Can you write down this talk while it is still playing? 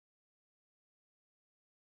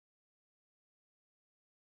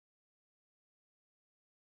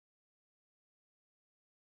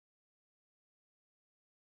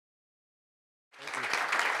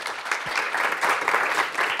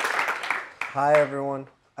Hi, everyone.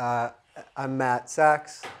 I'm Matt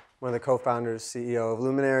Sachs, one of the co-founders, CEO of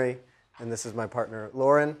Luminary, and this is my partner,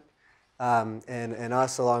 Lauren. And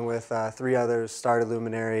us, along with three others, started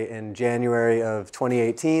Luminary in January of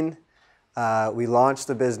 2018. We launched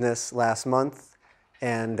the business last month,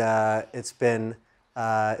 and it's been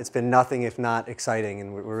nothing if not exciting,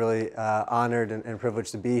 and we're really honored and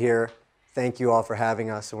privileged to be here. Thank you all for having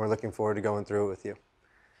us, and we're looking forward to going through it with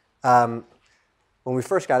you. When we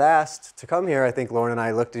first got asked to come here, I think Lauren and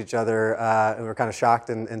I looked at each other and we were kind of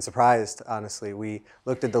shocked and surprised, honestly. We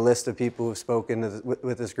looked at the list of people who've spoken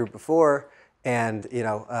with this group before, and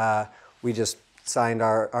we just signed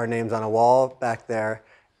our names on a wall back there,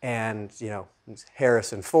 and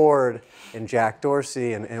Harrison Ford and Jack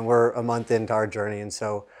Dorsey, and we're a month into our journey, and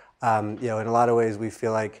so in a lot of ways we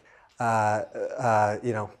feel like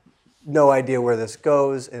no idea where this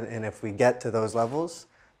goes, and if we get to those levels.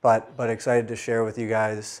 But excited to share with you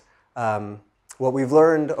guys what we've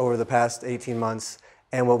learned over the past 18 months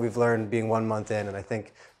and what we've learned being 1 month in. And I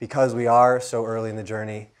think because we are so early in the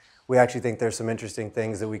journey, we actually think there's some interesting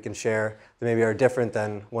things that we can share that maybe are different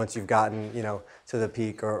than once you've gotten to the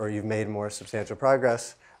peak or you've made more substantial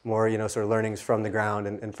progress, more sort of learnings from the ground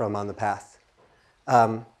and from on the path.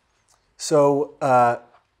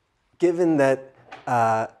 Given that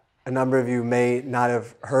a number of you may not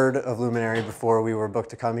have heard of Luminary before we were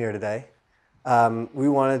booked to come here today, we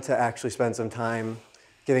wanted to actually spend some time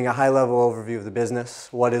giving a high-level overview of the business.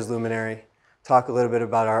 What is Luminary? Talk a little bit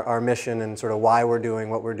about our mission and sort of why we're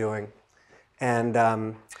doing what we're doing, and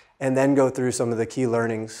then go through some of the key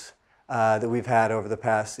learnings that we've had over the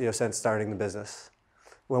past, since starting the business.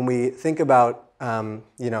 When we think about,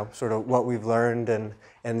 sort of what we've learned and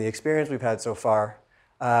the experience we've had so far,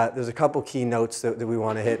 there's a couple key notes that we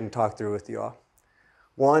want to hit and talk through with you all.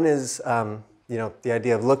 One is, the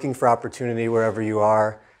idea of looking for opportunity wherever you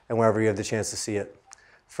are and wherever you have the chance to see it.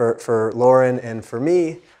 For Lauren and for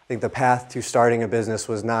me, I think the path to starting a business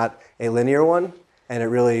was not a linear one, and it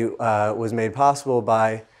really was made possible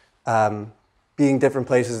by being different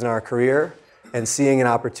places in our career and seeing an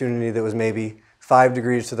opportunity that was maybe 5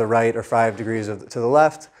 degrees to the right or 5 degrees to the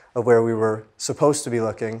left of where we were supposed to be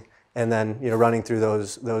looking, and then running through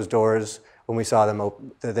those doors when we saw them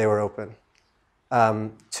that they were open.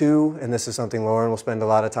 Two, and this is something Lauren will spend a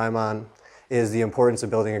lot of time on, is the importance of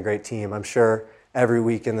building a great team. I'm sure every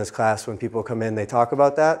week in this class when people come in they talk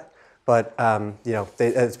about that, but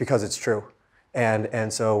it's because it's true.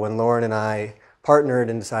 And so when Lauren and I partnered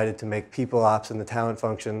and decided to make people ops and the talent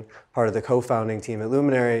function part of the co-founding team at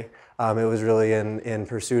Luminary, it was really in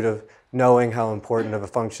pursuit of knowing how important of a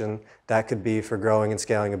function that could be for growing and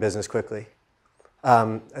scaling a business quickly.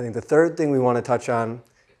 I think the third thing we want to touch on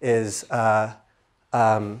is how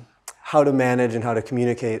to manage and how to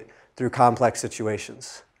communicate through complex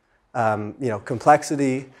situations.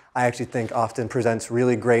 Complexity, I actually think, often presents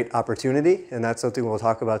really great opportunity, and that's something we'll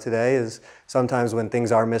talk about today, is sometimes when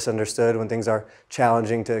things are misunderstood, when things are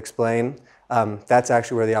challenging to explain, that's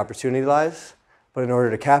actually where the opportunity lies. But in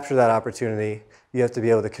order to capture that opportunity, you have to be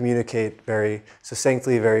able to communicate very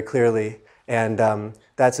succinctly, very clearly, and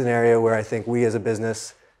that's an area where I think we as a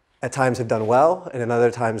business at times have done well, and at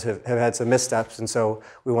other times have had some missteps, and so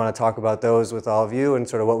we want to talk about those with all of you and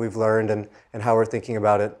sort of what we've learned and how we're thinking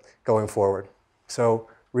about it going forward. So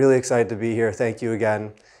really excited to be here. Thank you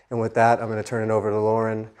again. And with that, I'm going to turn it over to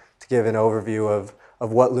Lauren to give an overview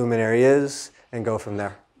of what Luminary is and go from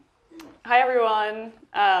there. Hi, everyone.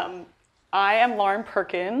 I am Lauren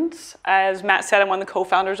Perkins. As Matt said, I'm one of the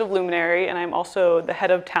co-founders of Luminary, and I'm also the head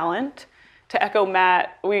of talent. To echo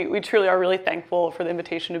Matt, we truly are really thankful for the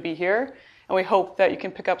invitation to be here, and we hope that you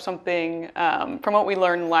can pick up something from what we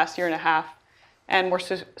learned in the last year and a half, and more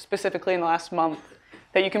specifically in the last month,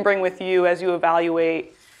 that you can bring with you as you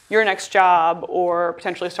evaluate your next job or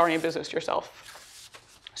potentially starting a business yourself.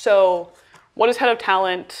 So what is head of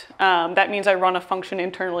talent? That means I run a function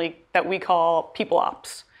internally that we call people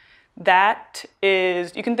ops. That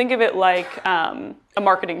is, you can think of it like a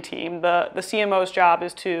marketing team. The CMO's job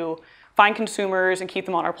is to find consumers and keep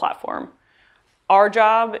them on our platform. Our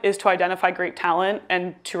job is to identify great talent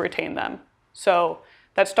and to retain them. So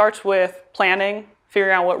that starts with planning,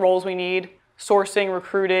 figuring out what roles we need, sourcing,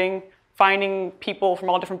 recruiting, finding people from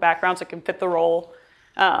all different backgrounds that can fit the role,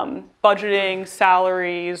 budgeting,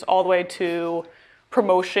 salaries, all the way to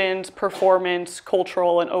promotions, performance,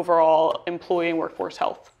 cultural, and overall employee and workforce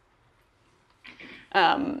health.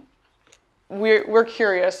 We're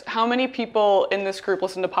curious, how many people in this group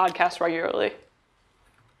listen to podcasts regularly?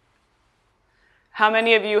 How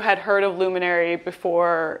many of you had heard of Luminary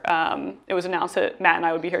before it was announced that Matt and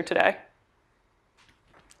I would be here today?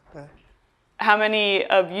 how many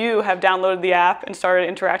of you have downloaded the app and started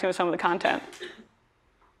interacting with some of the content?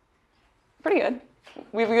 Pretty good.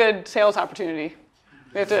 We have a good sales opportunity.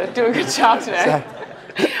 We have to do a good job today.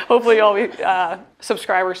 Hopefully you'll be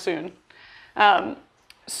subscribers soon.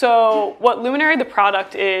 So what Luminary, the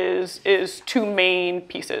product, is two main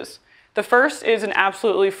pieces. The first is an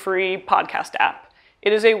absolutely free podcast app.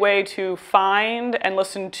 It is a way to find and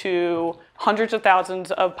listen to hundreds of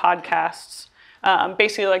thousands of podcasts,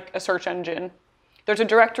 basically like a search engine. There's a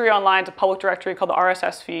directory online, it's a public directory called the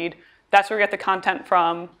RSS feed. That's where we get the content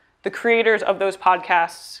from. The creators of those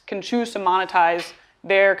podcasts can choose to monetize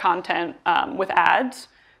their content with ads.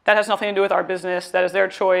 That has nothing to do with our business. That is their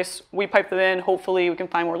choice. We pipe them in. Hopefully we can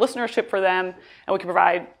find more listenership for them, and we can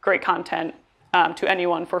provide great content to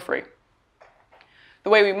anyone for free. The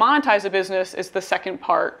way we monetize the business is the second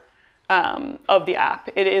part of the app.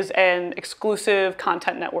 It is an exclusive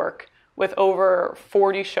content network with over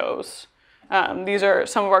 40 shows. These are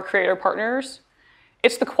some of our creator partners.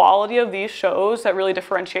 It's the quality of these shows that really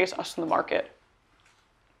differentiates us in the market.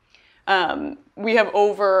 We have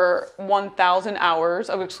over 1,000 hours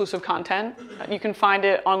of exclusive content. You can find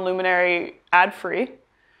it on Luminary ad-free.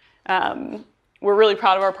 We're really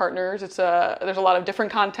proud of our partners. There's a lot of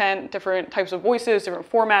different content, different types of voices,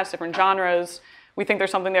 different formats, different genres. We think there's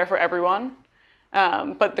something there for everyone.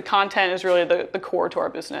 But the content is really the core to our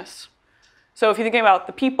business. So if you're thinking about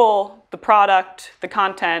the people, the product, the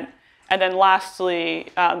content, and then lastly,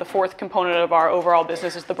 the fourth component of our overall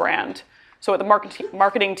business is the brand. So what the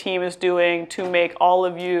marketing team is doing to make all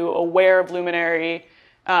of you aware of Luminary,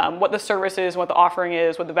 what the service is, what the offering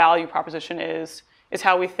is, what the value proposition is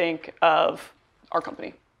how we think of our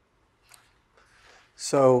company.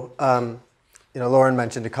 So, Lauren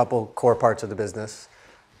mentioned a couple core parts of the business.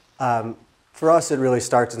 For us, it really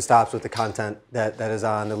starts and stops with the content that is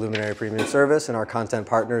on the Luminary Premium service and our content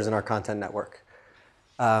partners and our content network.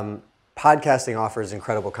 Podcasting offers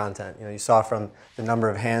incredible content. You saw from the number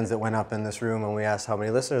of hands that went up in this room when we asked how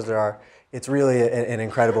many listeners there are. It's really an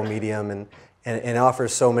incredible medium and it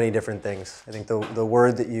offers so many different things. I think the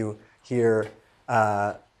word that you hear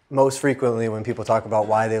most frequently when people talk about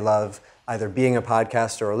why they love either being a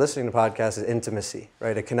podcaster or listening to podcasts is intimacy,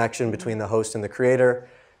 right? A connection between the host and the creator.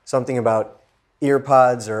 Something about ear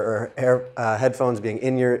pods or headphones being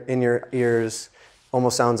in your ears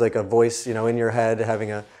almost sounds like a voice, in your head,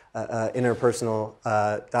 having a interpersonal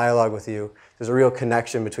dialogue with you. There's a real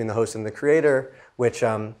connection between the host and the creator, which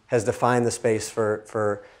has defined the space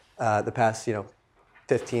for the past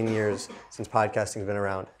 15 years since podcasting has been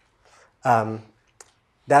around.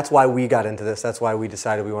 That's why we got into this. That's why we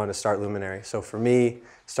decided we wanted to start Luminary. So for me,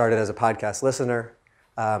 started as a podcast listener.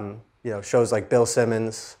 Shows like Bill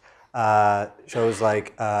Simmons, shows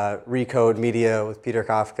like Recode Media with Peter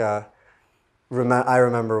Kafka. I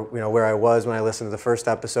remember where I was when I listened to the first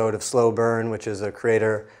episode of Slow Burn, which is a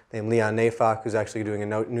creator named Leon Nafok, who's actually doing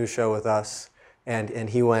a new show with us. And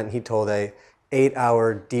he told a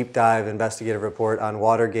 8-hour deep dive investigative report on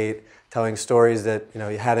Watergate, telling stories that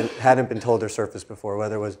hadn't been told or surfaced before,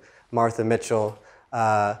 whether it was Martha Mitchell,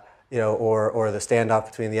 or the standoff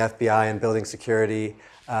between the FBI and building security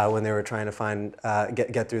when they were trying to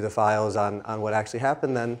get through the files on what actually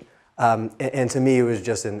happened then. And to me, it was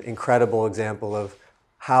just an incredible example of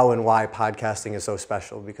how and why podcasting is so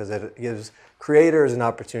special, because it gives creators an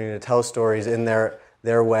opportunity to tell stories in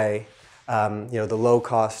their way. The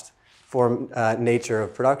low-cost nature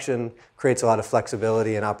of production creates a lot of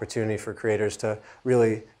flexibility and opportunity for creators to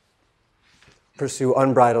really pursue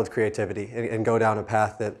unbridled creativity and go down a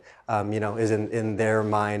path that is in their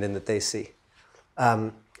mind and that they see.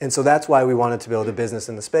 And so that's why we wanted to build a business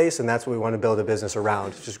in the space, and that's what we want to build a business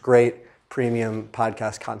around, just great premium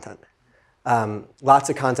podcast content. Lots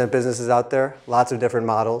of content businesses out there, lots of different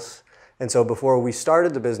models. And so before we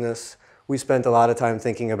started the business, we spent a lot of time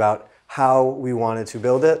thinking about how we wanted to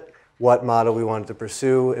build it, what model we wanted to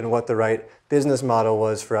pursue, and what the right business model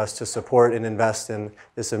was for us to support and invest in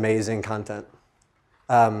this amazing content.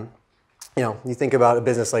 You think about a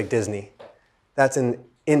business like Disney. That's an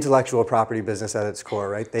intellectual property business at its core,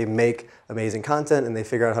 right? They make amazing content and they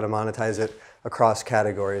figure out how to monetize it across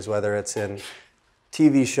categories, whether it's in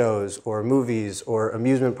TV shows or movies or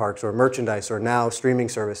amusement parks or merchandise or now streaming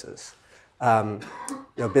services.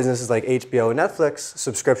 Businesses like HBO and Netflix,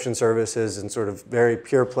 subscription services and sort of very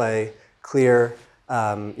pure play, clear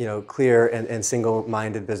and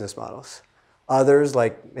single-minded business models. Others,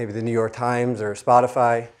 like maybe the New York Times or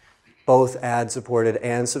Spotify, both ad-supported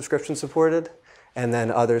and subscription-supported. And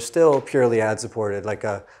then others still purely ad-supported, like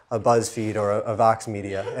a BuzzFeed or a Vox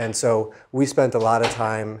Media. And so we spent a lot of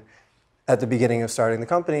time at the beginning of starting the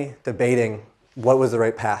company debating what was the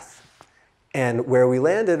right path. And where we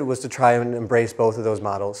landed was to try and embrace both of those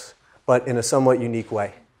models, but in a somewhat unique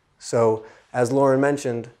way. So as Lauren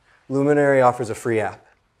mentioned, Luminary offers a free app.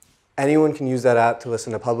 Anyone can use that app to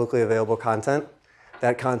listen to publicly available content.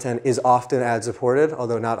 That content is often ad-supported,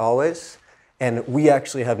 although not always. And we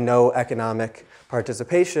actually have no economic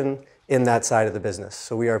participation in that side of the business.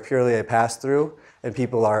 So we are purely a pass-through, and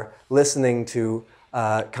people are listening to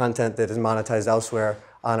content that is monetized elsewhere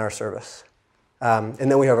on our service. And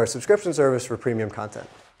then we have our subscription service for premium content.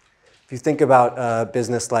 If you think about a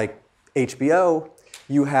business like HBO,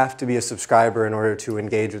 you have to be a subscriber in order to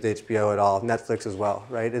engage with HBO at all, Netflix as well,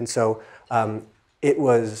 right? And so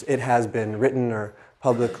it has been written or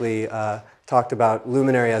publicly talked about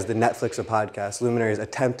Luminary as the Netflix of podcasts, Luminary's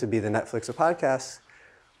attempt to be the Netflix of podcasts.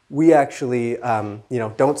 We actually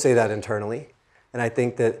don't say that internally. And I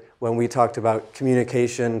think that when we talked about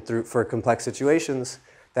communication for complex situations,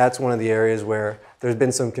 that's one of the areas where there's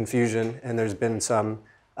been some confusion and there's been some,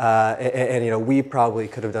 we probably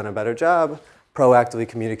could have done a better job proactively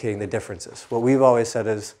communicating the differences. What we've always said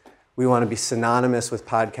is we want to be synonymous with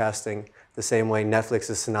podcasting the same way Netflix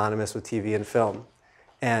is synonymous with TV and film,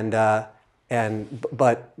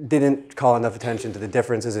 but didn't call enough attention to the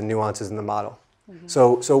differences and nuances in the model. Mm-hmm.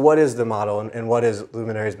 So what is the model and what is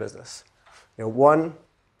Luminary's business? One,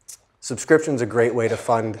 subscription's a great way to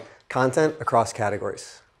fund content across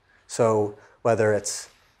categories. So whether it's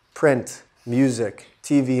print, music,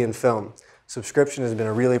 TV, and film, subscription has been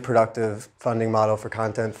a really productive funding model for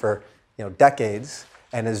content for decades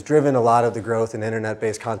and has driven a lot of the growth in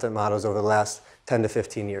internet-based content models over the last 10 to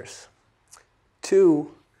 15 years.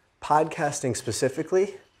 Two, podcasting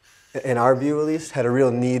specifically, in our view at least, had a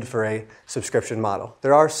real need for a subscription model.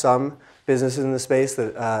 There are some businesses in the space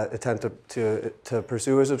that attempt to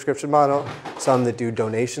pursue a subscription model, some that do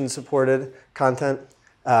donation-supported content,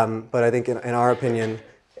 but I think in our opinion,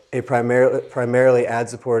 a primarily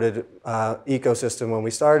ad-supported ecosystem when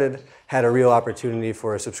we started had a real opportunity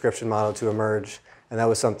for a subscription model to emerge, and that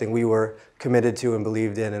was something we were committed to and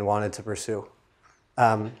believed in and wanted to pursue.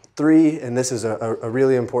 Three, and this is a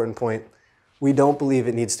really important point, we don't believe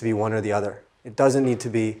it needs to be one or the other. It doesn't need to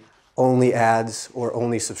be only ads or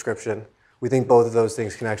only subscription. We think both of those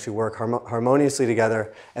things can actually work harmoniously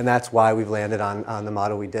together, and that's why we've landed on the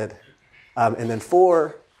model we did. And then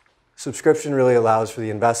four, subscription really allows for the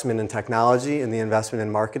investment in technology and the investment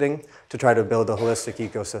in marketing to try to build a holistic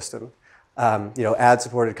ecosystem.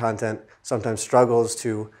 Ad-supported content sometimes struggles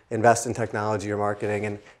to invest in technology or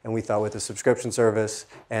marketing, and we thought with a subscription service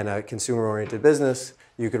and a consumer-oriented business,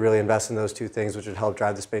 you could really invest in those two things, which would help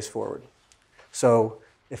drive the space forward. So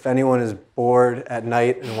if anyone is bored at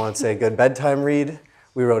night and wants a good bedtime read,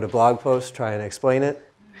 we wrote a blog post trying to explain it.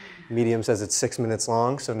 Medium says it's 6 minutes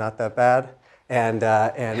long, so not that bad. And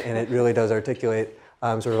it really does articulate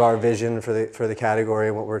sort of our vision for the category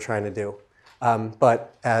and what we're trying to do.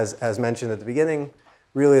 But as mentioned at the beginning,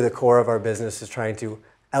 really the core of our business is trying to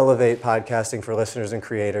elevate podcasting for listeners and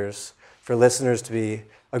creators, for listeners to be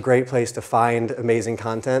a great place to find amazing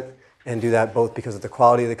content, and do that both because of the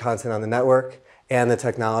quality of the content on the network and the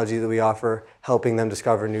technology that we offer, helping them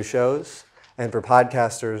discover new shows, and for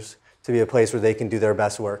podcasters to be a place where they can do their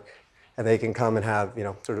best work. And they can come and have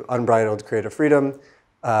sort of unbridled creative freedom.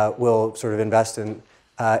 We'll sort of invest in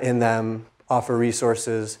them, offer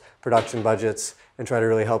resources, production budgets, and try to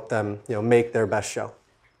really help them make their best show.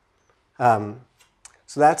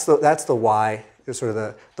 So that's the why, sort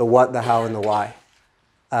of the what, the how, and the why.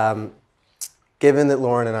 Given that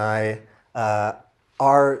Lauren and I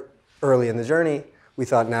are early in the journey, we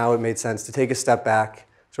thought now it made sense to take a step back,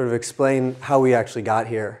 sort of explain how we actually got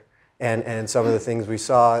here, and some of the things we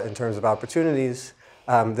saw in terms of opportunities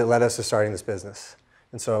that led us to starting this business.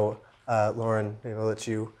 And so, Lauren, maybe I'll let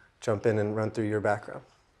you jump in and run through your background.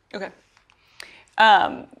 Okay.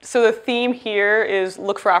 So the theme here is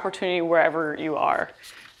look for opportunity wherever you are.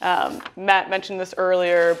 Matt mentioned this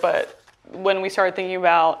earlier, but when we started thinking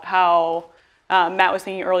about how Matt was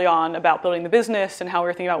thinking early on about building the business and how we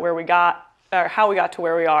were thinking about where we got, or how we got to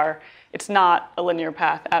where we are, it's not a linear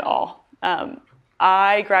path at all.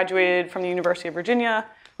 I graduated from the University of Virginia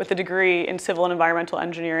with a degree in civil and environmental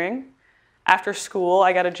engineering. After school,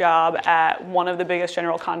 I got a job at one of the biggest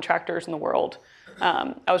general contractors in the world.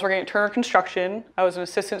 I was working at Turner Construction. I was an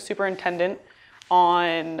assistant superintendent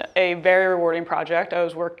on a very rewarding project. I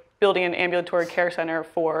was building an ambulatory care center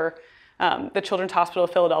for the Children's Hospital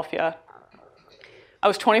of Philadelphia. I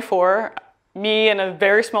was 24. Me and a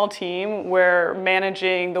very small team were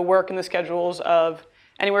managing the work and the schedules of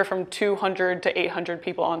anywhere from 200 to 800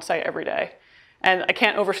 people on site every day. And I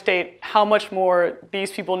can't overstate how much more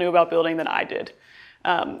these people knew about building than I did.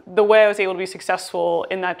 The way I was able to be successful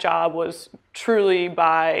in that job was truly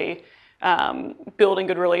by building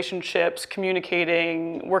good relationships,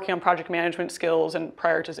 communicating, working on project management skills, and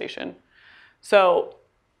prioritization. So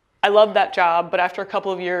I loved that job, but after a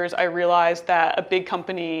couple of years, I realized that a big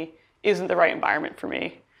company isn't the right environment for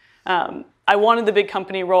me. I wanted the big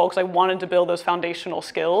company role because I wanted to build those foundational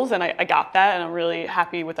skills, and I got that, and I'm really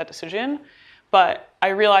happy with that decision. But I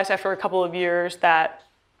realized after a couple of years that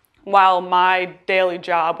while my daily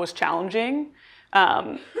job was challenging,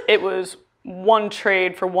 it was one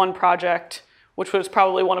trade for one project, which was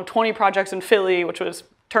probably one of 20 projects in Philly, which was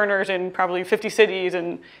Turners in probably 50 cities,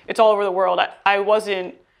 and it's all over the world.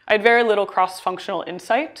 I had very little cross-functional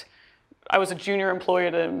insight. I was a junior employee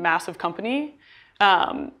at a massive company.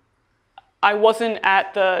 I wasn't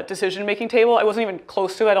at the decision-making table. I wasn't even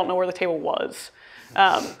close to it. I don't know where the table was.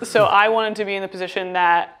 So I wanted to be in the position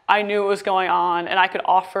that I knew what was going on and I could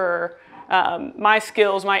offer my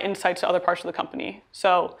skills, my insights to other parts of the company.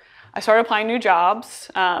 So I started applying new jobs.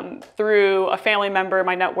 Through a family member in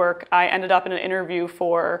my network, I ended up in an interview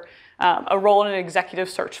for a role in an executive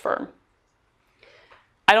search firm.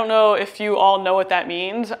 I don't know if you all know what that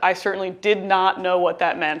means. I certainly did not know what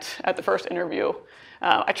that meant at the first interview.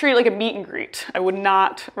 I treat it like a meet and greet. I would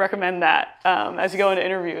not recommend that as you go into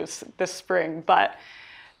interviews this spring. But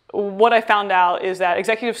what I found out is that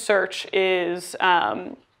executive search is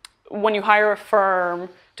when you hire a firm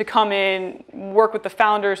to come in, work with the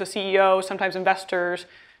founders, the CEO, sometimes investors,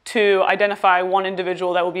 to identify one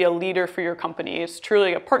individual that will be a leader for your company. It's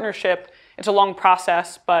truly a partnership. It's a long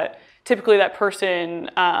process, but typically that person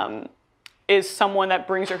is someone that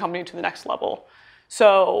brings your company to the next level.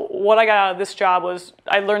 So what I got out of this job was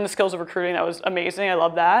I learned the skills of recruiting. That was amazing. I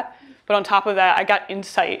love that. But on top of that, I got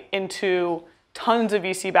insight into tons of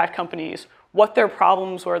VC-backed companies, what their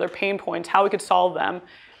problems were, their pain points, how we could solve them.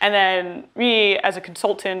 And then me, as a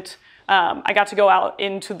consultant, I got to go out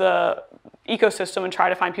into the ecosystem and try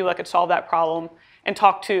to find people that could solve that problem and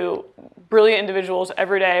talk to brilliant individuals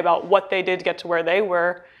every day about what they did to get to where they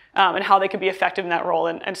were and how they could be effective in that role.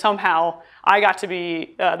 And somehow I got to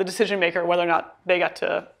be the decision maker, whether or not they got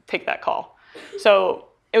to take that call. So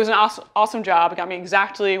it was an awesome job. It got me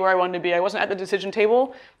exactly where I wanted to be. I wasn't at the decision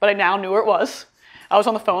table, but I now knew where it was. I was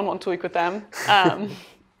on the phone once a week with them.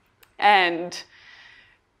 And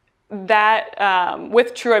that,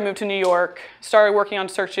 with True, I moved to New York, started working on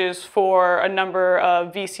searches for a number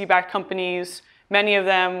of VC-backed companies. Many of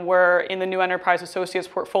them were in the New Enterprise Associates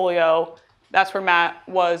portfolio. That's where Matt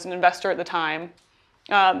was an investor at the time.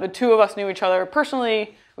 The two of us knew each other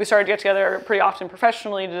personally. We started to get together pretty often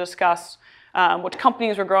professionally to discuss which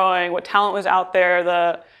companies were growing, what talent was out there,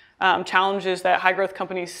 the challenges that high-growth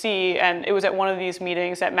companies see. And it was at one of these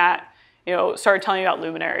meetings that Matt, started telling me about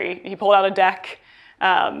Luminary. He pulled out a deck.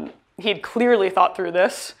 He had clearly thought through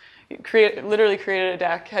this. He literally created a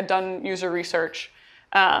deck, had done user research.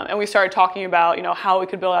 And we started talking about, how we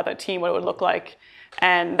could build out that team, what it would look like.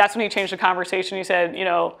 And that's when he changed the conversation. He said,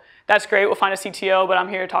 that's great, we'll find a CTO, but I'm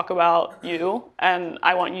here to talk about you, and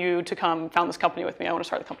I want you to come found this company with me. I want to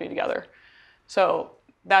start the company together. So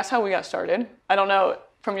that's how we got started. I don't know,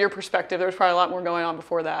 from your perspective, there was probably a lot more going on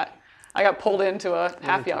before that. I got pulled into a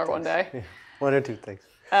happy hour one day. Yeah. One or two things.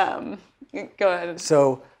 Go ahead.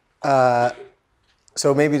 So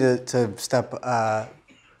maybe to step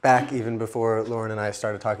back even before Lauren and I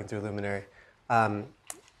started talking through Luminary.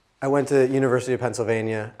 I went to the University of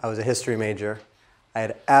Pennsylvania. I was a history major. I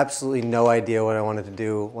had absolutely no idea what I wanted to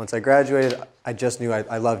do. Once I graduated, I just knew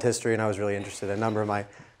I loved history and I was really interested. A number of my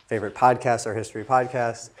favorite podcasts are history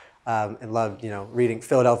podcasts, and loved reading.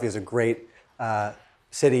 Philadelphia is a great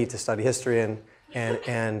city to study history in,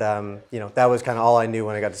 and that was kind of all I knew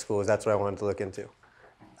when I got to school. Was that's what I wanted to look into.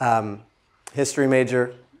 History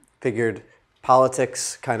major, figured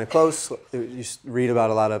politics kind of close. You read about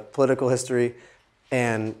a lot of political history,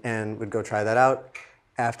 and would go try that out.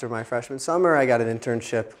 After my freshman summer, I got an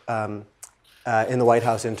internship in the White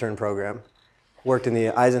House intern program. Worked in the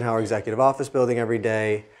Eisenhower Executive Office building every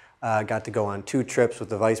day. Got to go on 2 trips with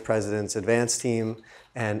the Vice President's advance team,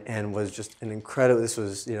 and was just an incredible. This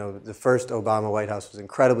was the first Obama White House was an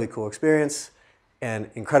incredibly cool experience, and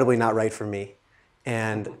incredibly not right for me.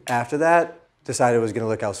 And after that, decided I was going to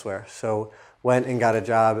look elsewhere. So went and got a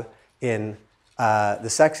job in the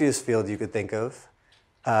sexiest field you could think of.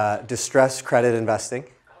 Distressed credit investing.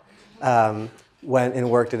 Went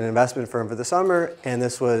and worked at an investment firm for the summer, and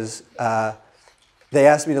this was, they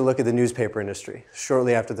asked me to look at the newspaper industry.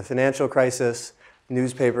 Shortly after the financial crisis,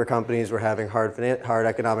 newspaper companies were having hard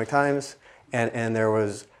economic times, and there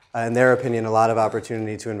was, in their opinion, a lot of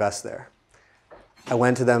opportunity to invest there. I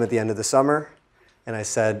went to them at the end of the summer. And I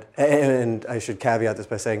said, and I should caveat this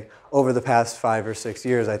by saying, over the past 5 or 6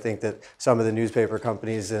 years, I think that some of the newspaper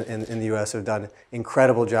companies in the US have done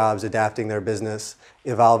incredible jobs adapting their business,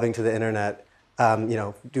 evolving to the internet,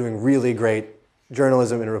 doing really great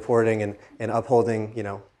journalism and reporting and upholding,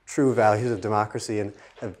 true values of democracy and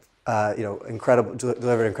have,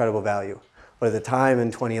 delivered incredible value. But at the time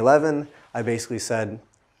in 2011, I basically said,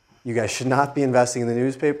 you guys should not be investing in the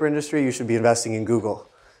newspaper industry, you should be investing in Google.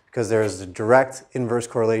 Because there's a direct inverse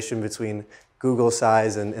correlation between Google's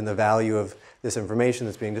size and the value of this information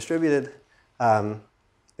that's being distributed. They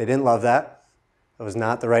didn't love that. That was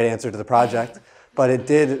not the right answer to the project. But it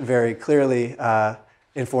did very clearly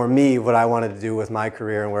inform me what I wanted to do with my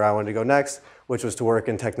career and where I wanted to go next, which was to work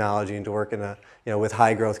in technology and to work in with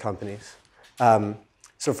high growth companies.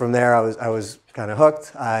 So from there, I was kind of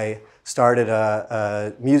hooked. I started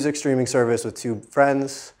a music streaming service with 2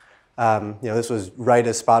 friends. This was right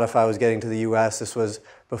as Spotify was getting to the US. This was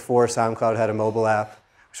before SoundCloud had a mobile app.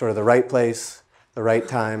 Sort of the right place, the right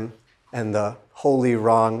time, and the wholly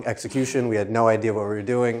wrong execution. We had no idea what we were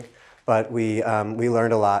doing, but we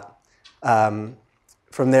learned a lot.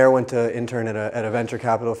 From there, went to intern at a venture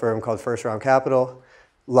capital firm called First Round Capital.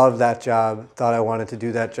 Loved that job. Thought I wanted to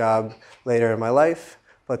do that job later in my life,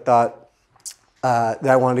 but thought that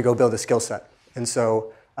I wanted to go build a skill set. And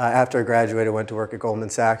so after I graduated, I went to work at Goldman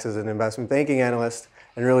Sachs as an investment banking analyst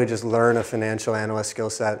and really just learn a financial analyst skill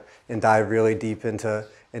set and dive really deep into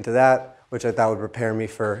that, which I thought would prepare me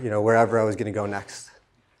for wherever I was going to go next.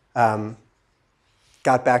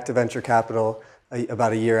 Got back to venture capital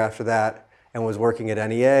about a year after that and was working at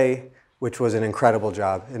NEA, which was an incredible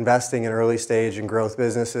job, investing in early stage and growth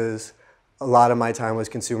businesses. A lot of my time was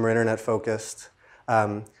consumer internet focused.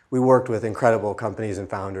 We worked with incredible companies and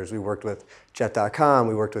founders. We worked with Jet.com,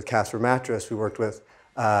 we worked with Casper Mattress, we worked with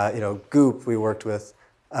Goop, we worked with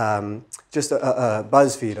just a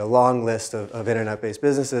BuzzFeed, a long list of internet-based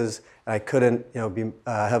businesses. And I couldn't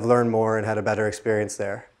have learned more and had a better experience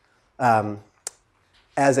there.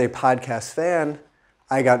 As a podcast fan,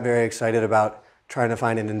 I got very excited about trying to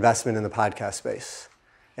find an investment in the podcast space.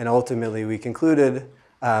 And ultimately, we concluded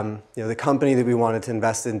the company that we wanted to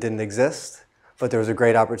invest in didn't exist, but there was a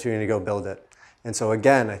great opportunity to go build it. And so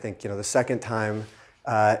again, I think the second time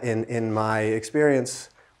in my experience,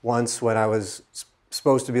 once when I was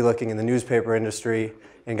supposed to be looking in the newspaper industry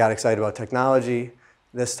and got excited about technology,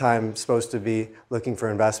 this time supposed to be looking for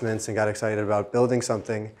investments and got excited about building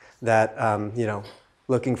something that,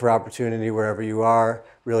 looking for opportunity wherever you are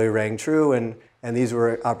really rang true. And these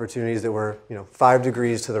were opportunities that were 5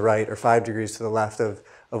 degrees to the right or 5 degrees to the left of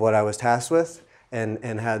what I was tasked with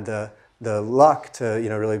and had the luck to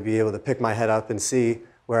really be able to pick my head up and see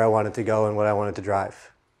where I wanted to go and what I wanted to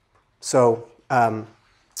drive. So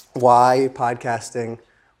why podcasting?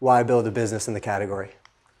 Why build a business in the category?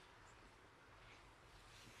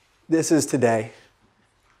 This is today.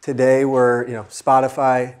 Today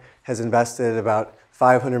Spotify has invested about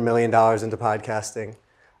 $500 million into podcasting.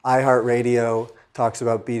 iHeartRadio talks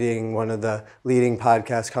about being one of the leading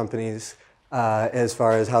podcast companies as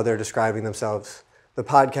far as how they're describing themselves. The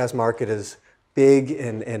podcast market is big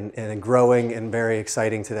and growing and very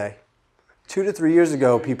exciting today. 2 to 3 years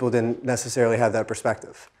ago, people didn't necessarily have that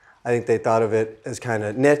perspective. I think they thought of it as kind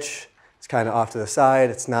of niche, it's kind of off to the side,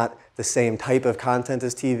 it's not the same type of content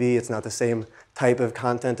as TV, it's not the same type of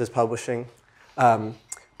content as publishing.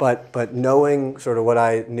 But knowing sort of what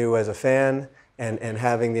I knew as a fan and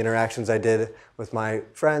having the interactions I did with my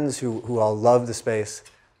friends who all loved the space,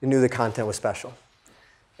 I knew the content was special.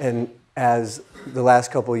 And as the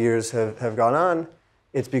last couple of years have gone on,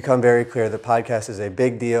 it's become very clear that podcast is a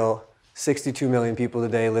big deal. 62 million people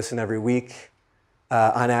today listen every week.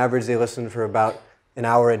 On average, they listen for about an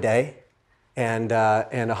hour a day. And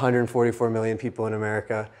 144 million people in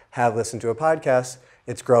America have listened to a podcast.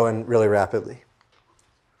 It's growing really rapidly.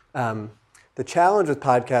 The challenge with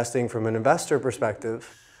podcasting from an investor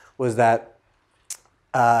perspective was that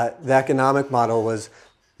the economic model was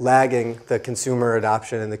lagging the consumer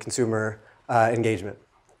adoption and the consumer engagement.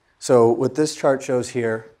 So what this chart shows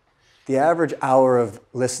here, the average hour of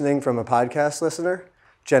listening from a podcast listener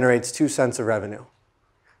generates 2 cents of revenue.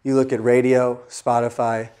 You look at radio,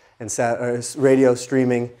 Spotify, and radio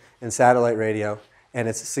streaming and satellite radio, and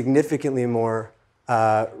it's significantly more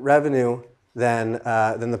revenue than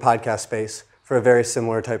the podcast space for a very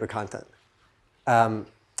similar type of content.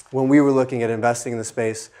 When we were looking at investing in the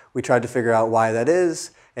space, we tried to figure out why that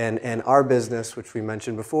is, and our business, which we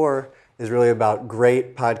mentioned before, is really about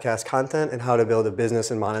great podcast content and how to build a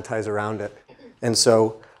business and monetize around it. And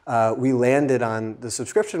so we landed on the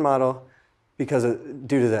subscription model due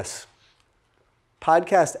to this.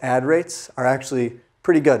 podcast ad rates are actually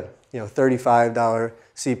pretty good. $35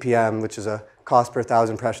 CPM, which is a cost per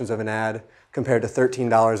 1,000 impressions of an ad, compared to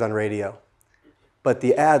 $13 on radio. But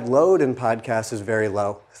the ad load in podcasts is very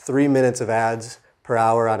low. 3 minutes of ads per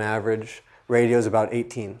hour on average. Radio is about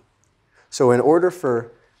 18. So in order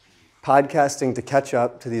for podcasting to catch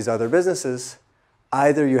up to these other businesses,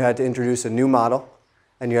 either you had to introduce a new model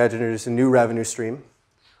and you had to introduce a new revenue stream,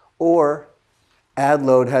 or ad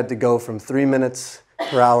load had to go from 3 minutes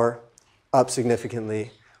per hour up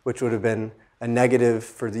significantly, which would have been a negative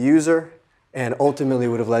for the user and ultimately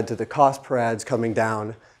would have led to the cost per ads coming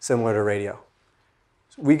down, similar to radio.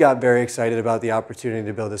 We got very excited about the opportunity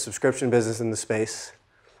to build a subscription business in the space,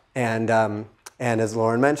 and as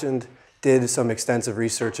Lauren mentioned, did some extensive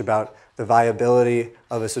research about the viability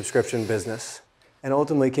of a subscription business, and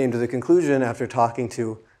ultimately came to the conclusion after talking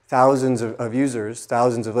to thousands of users,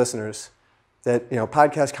 thousands of listeners, that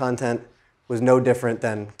podcast content was no different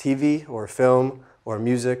than TV or film or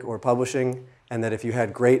music or publishing, and that if you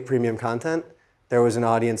had great premium content, there was an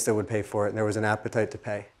audience that would pay for it and there was an appetite to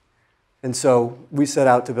pay. And so we set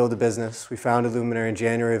out to build a business. We founded Luminary in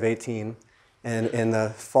January of 18, and in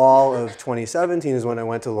the fall of 2017 is when I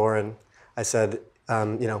went to Lauren. I said,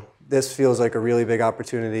 this feels like a really big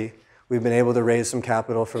opportunity. We've been able to raise some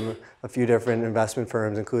capital from a few different investment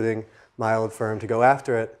firms, including my old firm, to go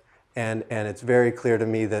after it. And it's very clear to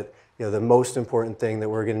me that the most important thing that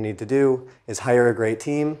we're going to need to do is hire a great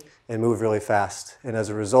team and move really fast. And as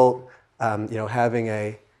a result, having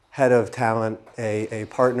a head of talent, a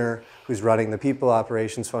partner who's running the people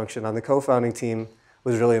operations function on the co-founding team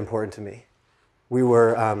was really important to me. We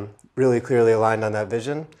were really clearly aligned on that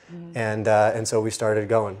vision, and so we started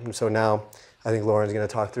going. And so now I think Lauren's going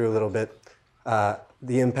to talk through a little bit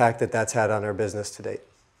the impact that that's had on our business to date.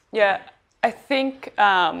 Yeah, I think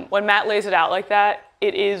when Matt lays it out like that,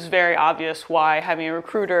 it is very obvious why having a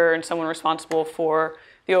recruiter and someone responsible for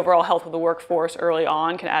the overall health of the workforce early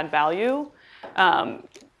on can add value.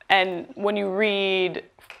 And when you read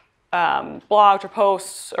blogs or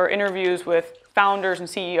posts or interviews with founders and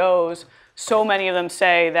CEOs, so many of them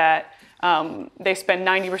say that they spend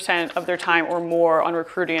 90% of their time or more on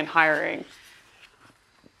recruiting and hiring.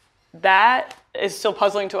 That is still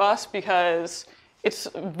puzzling to us because it's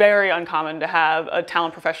very uncommon to have a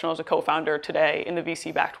talent professional as a co-founder today in the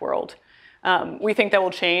VC-backed world. We think that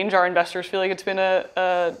will change. Our investors feel like it's been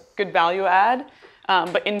a good value add,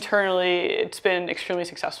 but internally it's been extremely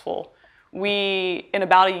successful. We, in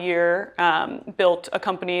about a year, built a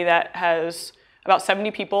company that has about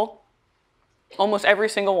 70 people. Almost every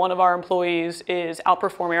single one of our employees is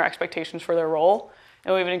outperforming our expectations for their role,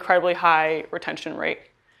 and we have an incredibly high retention rate.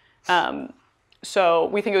 So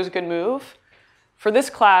we think it was a good move. For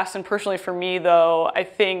this class, and personally for me though, I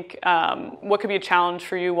think what could be a challenge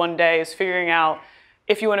for you one day is figuring out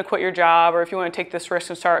if you want to quit your job or if you want to take this risk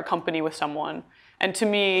and start a company with someone. And to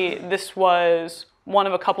me, this was one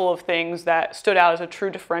of a couple of things that stood out as a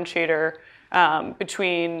true differentiator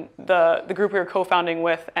between the group we were co-founding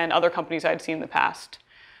with and other companies I'd seen in the past.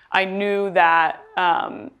 I knew that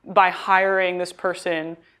by hiring this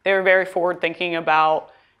person, they were very forward-thinking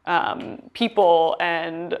about people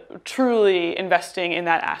and truly investing in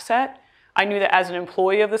that asset. I knew that as an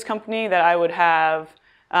employee of this company that I would have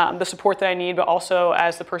the support that I need, but also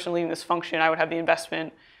as the person leading this function, I would have the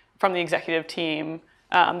investment from the executive team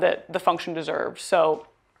that the function deserves. So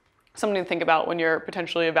something to think about when you're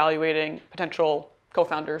potentially evaluating potential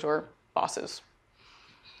co-founders or bosses.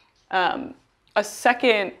 A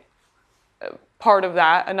second part of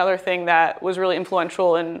that, another thing that was really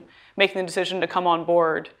influential in making the decision to come on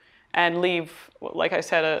board and leave, like I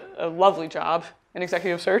said, a lovely job in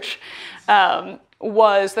executive search,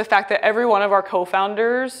 was the fact that every one of our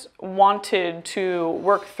co-founders wanted to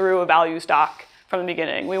work through a values doc from the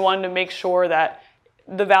beginning. We wanted to make sure that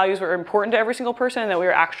the values were important to every single person and that we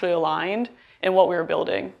were actually aligned in what we were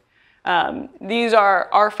building. These are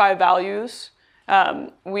our 5 values.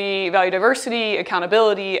 We value diversity,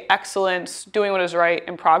 accountability, excellence, doing what is right,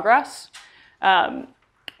 and progress.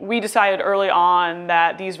 We decided early on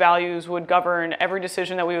that these values would govern every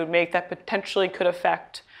decision that we would make that potentially could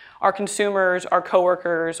affect our consumers, our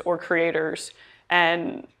coworkers, or creators.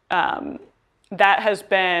 And that has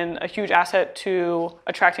been a huge asset to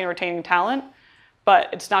attracting and retaining talent. But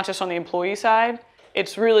it's not just on the employee side.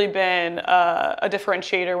 It's really been a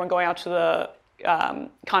differentiator when going out to the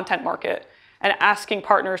content market and asking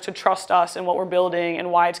partners to trust us in what we're building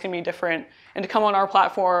and why it's going to be different, and to come on our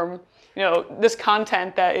platform. This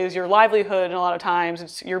content that is your livelihood, and a lot of times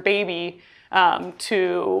it's your baby,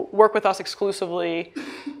 to work with us exclusively,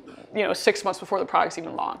 6 months before the product's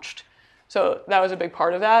even launched. So that was a big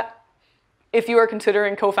part of that. if you are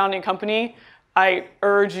considering co-founding a company, I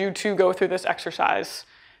urge you to go through this exercise.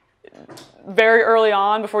 Very early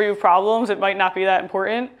on, before you have problems, it might not be that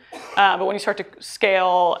important. But when you start to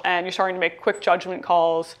scale and you're starting to make quick judgment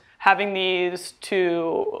calls, having these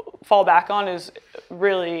to fall back on has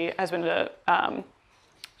been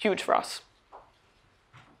huge for us.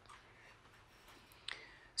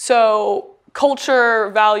 So culture,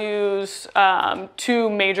 values, two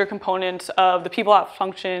major components of the people ops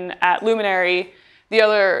function at Luminary.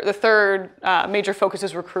 The third major focus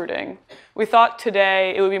is recruiting. We thought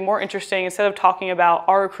today it would be more interesting, instead of talking about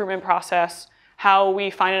our recruitment process, how we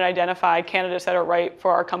find and identify candidates that are right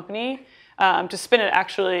for our company, to spin it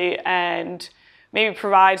actually and maybe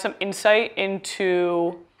provide some insight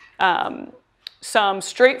into some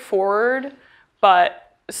straightforward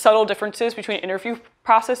but subtle differences between interview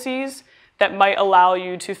processes that might allow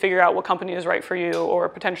you to figure out what company is right for you, or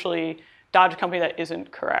potentially dodge a company that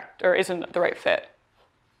isn't correct or isn't the right fit.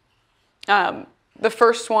 The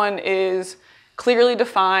first one is clearly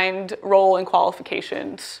defined role and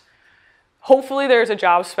qualifications. Hopefully there's a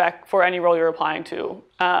job spec for any role you're applying to.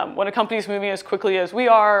 When a company is moving as quickly as we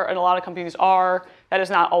are, and a lot of companies are, that is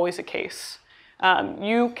not always the case.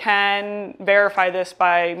 You can verify this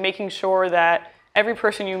by making sure that every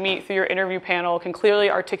person you meet through your interview panel can clearly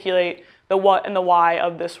articulate the what and the why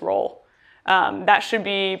of this role. That should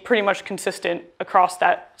be pretty much consistent across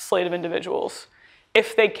that slate of individuals.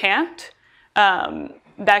 If they can't,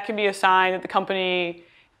 that can be a sign that the company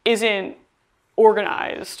isn't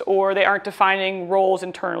organized or they aren't defining roles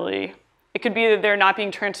internally. It could be that they're not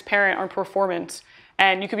being transparent on performance,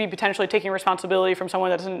 and you could be potentially taking responsibility from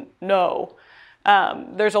someone that doesn't know.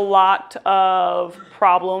 There's a lot of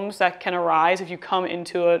problems that can arise if you come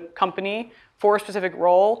into a company for a specific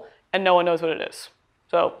role and no one knows what it is.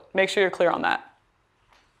 So make sure you're clear on that.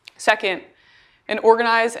 Second, an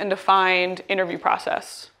organized and defined interview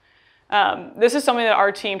process. This is something that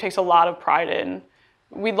our team takes a lot of pride in.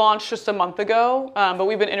 We launched just a month ago, but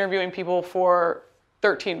we've been interviewing people for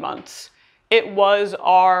 13 months. It was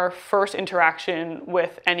our first interaction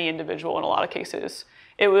with any individual in a lot of cases.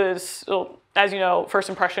 It was, as you know, first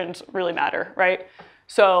impressions really matter, right?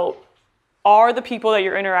 So are the people that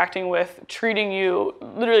you're interacting with treating you,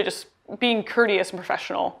 literally just being courteous and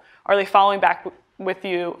professional? Are they following up with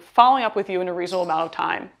you in a reasonable amount of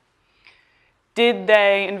time? Did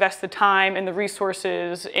they invest the time and the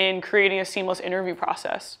resources in creating a seamless interview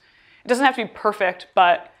process? It doesn't have to be perfect,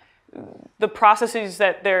 but the processes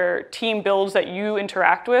that their team builds that you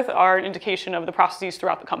interact with are an indication of the processes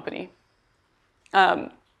throughout the company.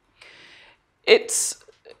 It's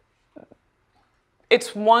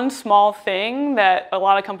one small thing that a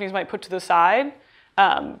lot of companies might put to the side,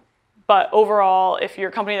 but overall, if you're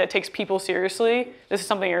a company that takes people seriously, this is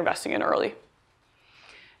something you're investing in early.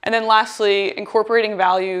 And then lastly, incorporating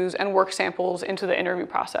values and work samples into the interview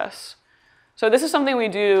process. So this is something we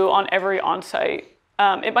do on every onsite.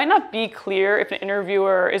 It might not be clear if an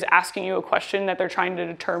interviewer is asking you a question that they're trying to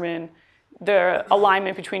determine the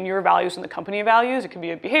alignment between your values and the company values. It could be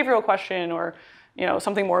a behavioral question or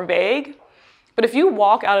something more vague. But if you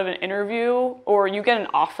walk out of an interview or you get an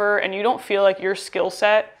offer and you don't feel like your skill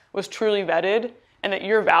set was truly vetted and that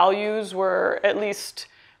your values were at least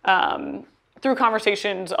through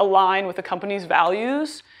conversations align with the company's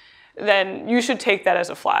values, then you should take that as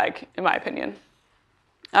a flag, in my opinion.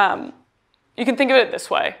 You can think of it this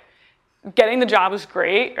way. Getting the job is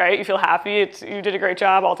great, right? You feel happy, you did a great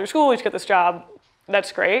job all through school, you just get this job,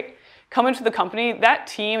 that's great. Come into the company, that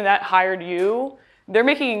team that hired you, they're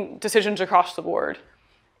making decisions across the board.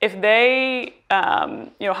 If they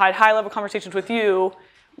had high-level conversations with you,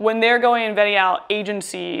 when they're going and vetting out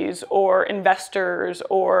agencies or investors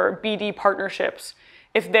or BD partnerships,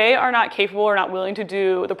 if they are not capable or not willing to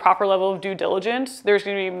do the proper level of due diligence, there's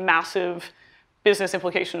going to be massive business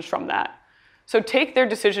implications from that. So take their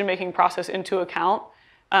decision-making process into account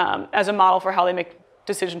as a model for how they make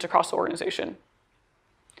decisions across the organization.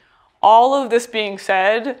 All of this being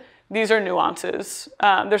said, these are nuances.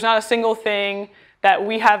 There's not a single thing that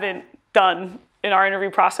we haven't done in our interview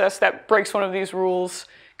process that breaks one of these rules.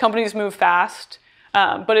 Companies move fast,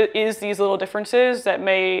 but it is these little differences that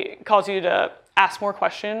may cause you to ask more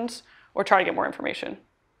questions or try to get more information.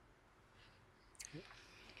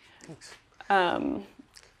 Thanks.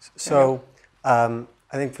 I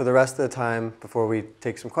think for the rest of the time, before we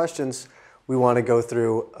take some questions, we want to go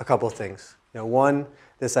through a couple of things. One,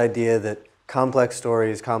 this idea that complex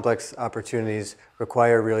stories, complex opportunities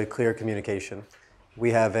require really clear communication.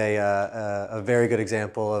 We have a very good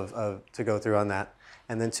example to go through on that.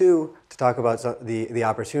 And then two, to talk about the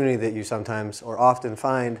opportunity that you sometimes or often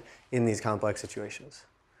find in these complex situations.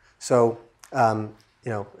 So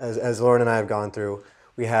As Lauren and I have gone through,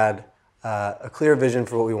 we had a clear vision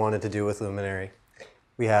for what we wanted to do with Luminary.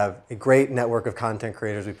 We have a great network of content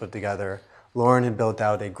creators we put together. Lauren had built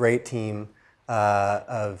out a great team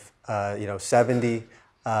of 70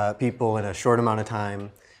 people in a short amount of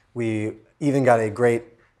time. We even got a great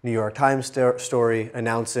New York Times story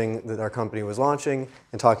announcing that our company was launching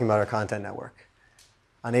and talking about our content network.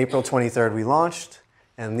 On April 23rd, we launched,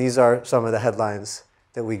 and these are some of the headlines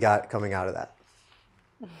that we got coming out of that.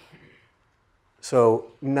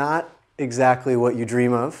 So not exactly what you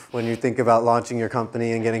dream of when you think about launching your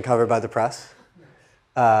company and getting covered by the press.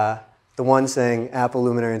 The one saying Apple,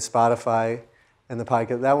 Luminary, and Spotify, and the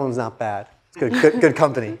podcast, that one's not bad. It's good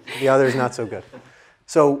company. The other's not so good.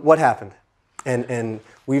 So what happened? And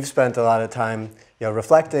we've spent a lot of time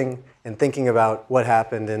reflecting and thinking about what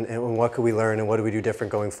happened and what could we learn and what do we do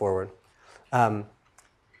different going forward.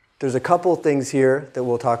 There's a couple things here that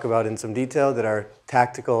we'll talk about in some detail that are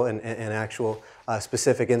tactical and actual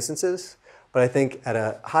specific instances. But I think at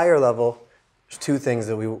a higher level, there's two things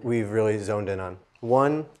that we've really zoned in on.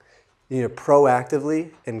 One, you need to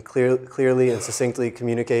proactively and clearly and succinctly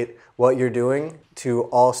communicate what you're doing to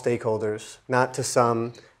all stakeholders, not to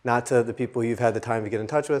some, not to the people you've had the time to get in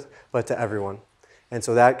touch with, but to everyone. And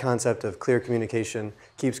so that concept of clear communication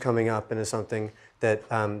keeps coming up and is something that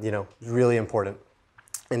is really important.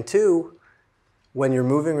 And two, when you're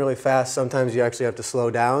moving really fast, sometimes you actually have to slow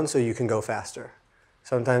down so you can go faster.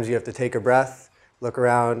 Sometimes you have to take a breath, look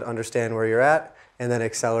around, understand where you're at, and then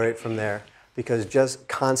accelerate from there. Because just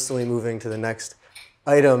constantly moving to the next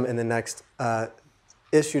item and the next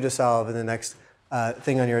issue to solve and the next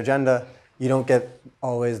thing on your agenda, you don't get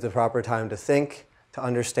always the proper time to think, to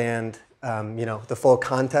understand the full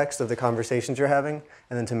context of the conversations you're having,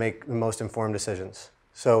 and then to make the most informed decisions.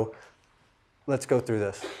 So let's go through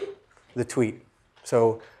this. The tweet.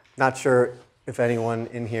 So not sure if anyone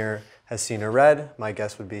in here has seen or read. My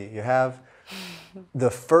guess would be you have.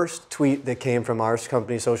 The first tweet that came from our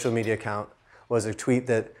company's social media account was a tweet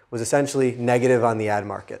that was essentially negative on the ad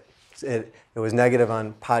market. It was negative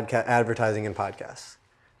on advertising and podcasts.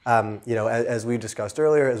 As we discussed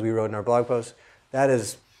earlier, as we wrote in our blog post, that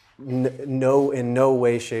is in no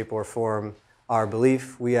way, shape, or form our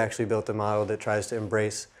belief. We actually built a model that tries to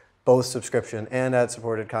embrace both subscription and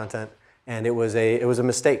ad-supported content, and it was a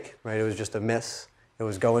mistake, right? It was just a miss. It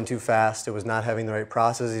was going too fast. It was not having the right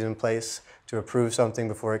processes in place to approve something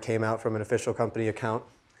before it came out from an official company account,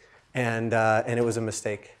 and it was a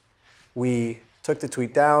mistake. We took the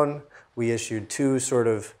tweet down. We issued two sort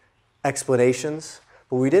of explanations,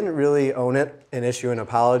 but we didn't really own it and issue an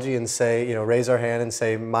apology and say, raise our hand and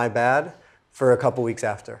say, my bad, for a couple weeks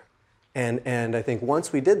after. And I think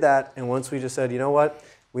once we did that, and once we just said, you know what,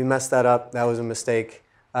 we messed that up, that was a mistake,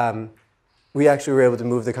 we actually were able to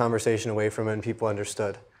move the conversation away from it and people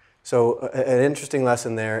understood. So an interesting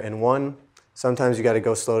lesson there. And one, sometimes you got to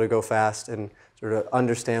go slow to go fast and sort of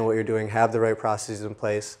understand what you're doing, have the right processes in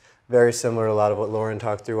place. Very similar to a lot of what Lauren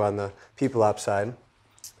talked through on the people ops side.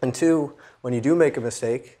 And two, when you do make a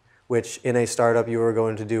mistake, which in a startup you are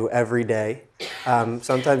going to do every day,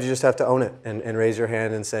 sometimes you just have to own it and raise your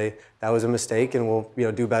hand and say, that was a mistake and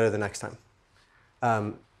we'll do better the next time.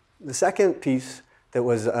 The second piece that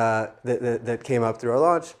was that came up through our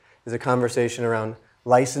launch is a conversation around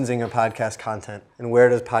licensing of podcast content and where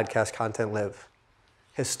does podcast content live.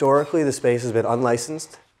 Historically, the space has been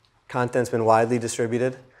unlicensed. Content's been widely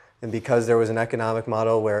distributed, and because there was an economic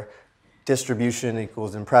model where distribution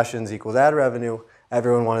equals impressions equals ad revenue,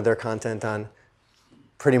 everyone wanted their content on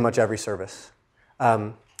pretty much every service.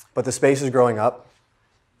 But the space is growing up.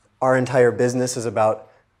 Our entire business is about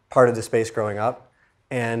part of the space growing up.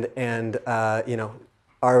 And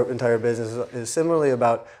our entire business is similarly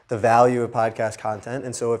about the value of podcast content.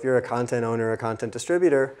 And so if you're a content owner or a content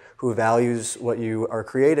distributor who values what you are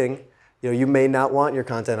creating, you may not want your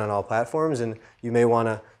content on all platforms, and you may want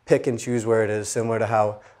to pick and choose where it is, similar to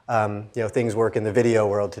how things work in the video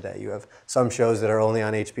world today. You have some shows that are only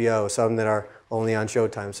on HBO, some that are only on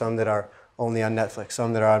Showtime, some that are only on Netflix,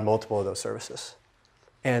 some that are on multiple of those services.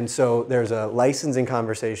 And so there's a licensing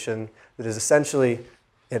conversation that is essentially,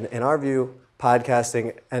 in our view,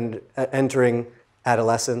 podcasting and entering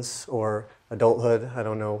adolescence or adulthood. I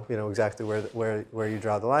don't know, exactly where you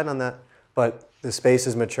draw the line on that, but the space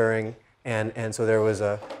is maturing, and so there was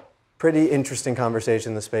a pretty interesting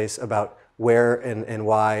conversation in the space about where and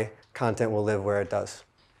why content will live where it does.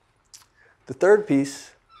 The third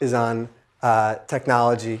piece is on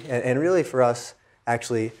technology, and really for us,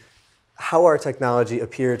 actually, how our technology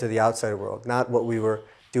appeared to the outside world, not what we were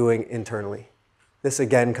doing internally. This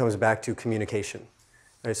again comes back to communication.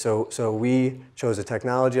 Right? So we chose a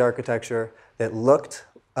technology architecture that looked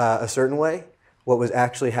a certain way. What was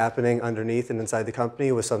actually happening underneath and inside the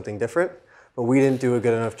company was something different, but we didn't do a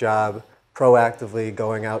good enough job proactively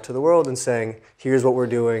going out to the world and saying, here's what we're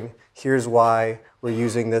doing, here's why we're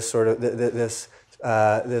using this sort of this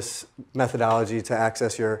methodology to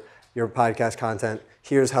access your podcast content,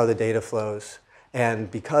 here's how the data flows. And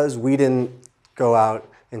because we didn't go out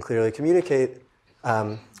and clearly communicate,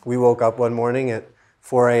 we woke up one morning at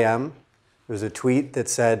 4 a.m. There was a tweet that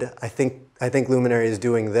said, I think Luminary is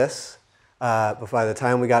doing this. But by the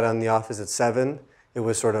time we got on the office at 7, it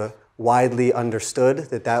was sort of widely understood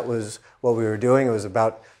that that was what we were doing. It was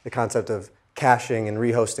about the concept of caching and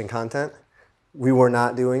rehosting content. We were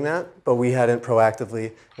not doing that, but we hadn't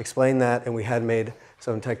proactively explained that, and we had made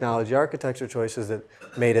some technology architecture choices that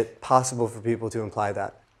made it possible for people to imply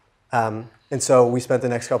that. And so we spent the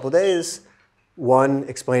next couple of days, 1,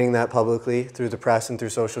 explaining that publicly through the press and through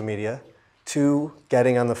social media, 2,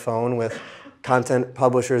 getting on the phone with content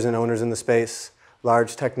publishers and owners in the space,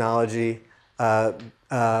 large technology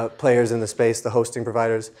players in the space, the hosting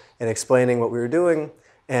providers, and explaining what we were doing.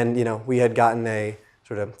 And we had gotten a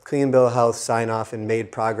sort of clean bill of health sign off and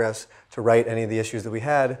made progress to right any of the issues that we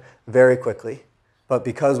had very quickly. But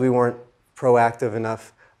because we weren't proactive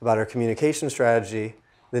enough about our communication strategy,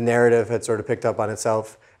 the narrative had sort of picked up on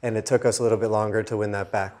itself, and it took us a little bit longer to win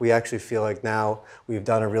that back. We actually feel like now we've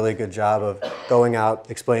done a really good job of going out,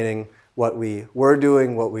 explaining what we were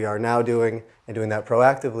doing, what we are now doing, and doing that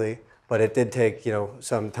proactively. But it did take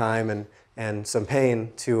some time and some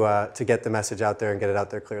pain to get the message out there and get it out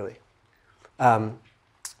there clearly.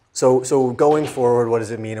 So going forward, what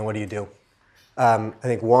does it mean and what do you do? I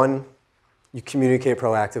think 1, you communicate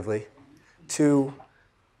proactively. 2,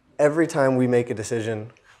 every time we make a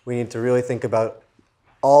decision, we need to really think about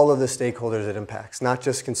all of the stakeholders it impacts, not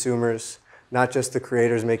just consumers, not just the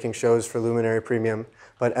creators making shows for Luminary Premium,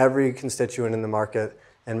 but every constituent in the market,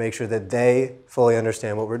 and make sure that they fully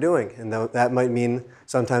understand what we're doing. And that might mean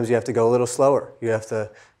sometimes you have to go a little slower. You have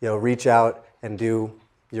to reach out and do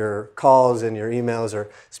your calls and your emails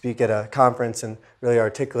or speak at a conference and really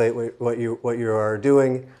articulate what you are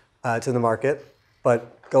doing to the market.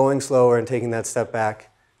 But going slower and taking that step back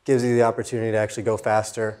gives you the opportunity to actually go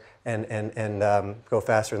faster and go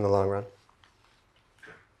faster in the long run.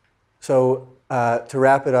 So to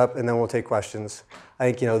wrap it up, and then we'll take questions,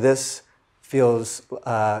 I think this feels,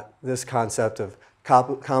 this concept of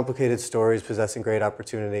complicated stories possessing great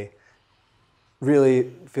opportunity,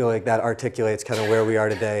 really feel like that articulates kind of where we are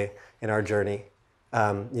today in our journey.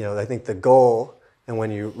 I think the goal, and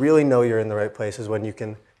when you really know you're in the right place, is when you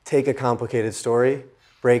can take a complicated story,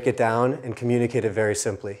 break it down, and communicate it very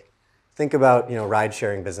simply. Think about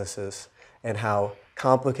ride-sharing businesses and how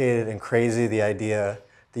complicated and crazy the idea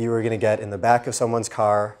that you were going to get in the back of someone's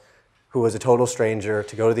car who was a total stranger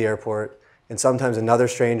to go to the airport, and sometimes another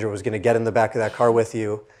stranger was going to get in the back of that car with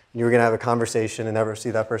you, and you were going to have a conversation and never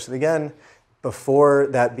see that person again. Before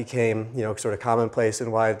that became sort of commonplace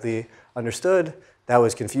and widely understood, that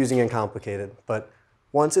was confusing and complicated. But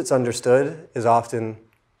once it's understood is often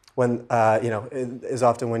when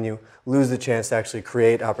you lose the chance to actually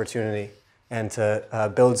create opportunity and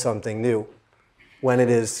to build something new. When it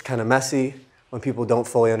is kind of messy, when people don't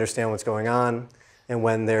fully understand what's going on, and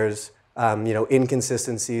when there's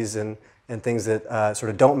inconsistencies and things that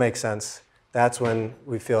sort of don't make sense, that's when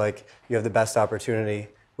we feel like you have the best opportunity,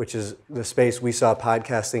 which is the space we saw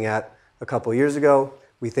podcasting at a couple years ago.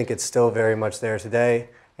 We think it's still very much there today,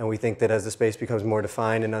 and we think that as the space becomes more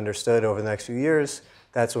defined and understood over the next few years,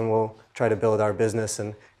 that's when we'll try to build our business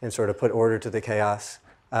and sort of put order to the chaos,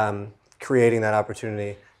 creating that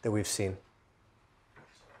opportunity that we've seen.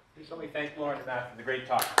 Please let me thank Lauren and Matt for the great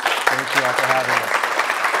talk. Thank you all for having us.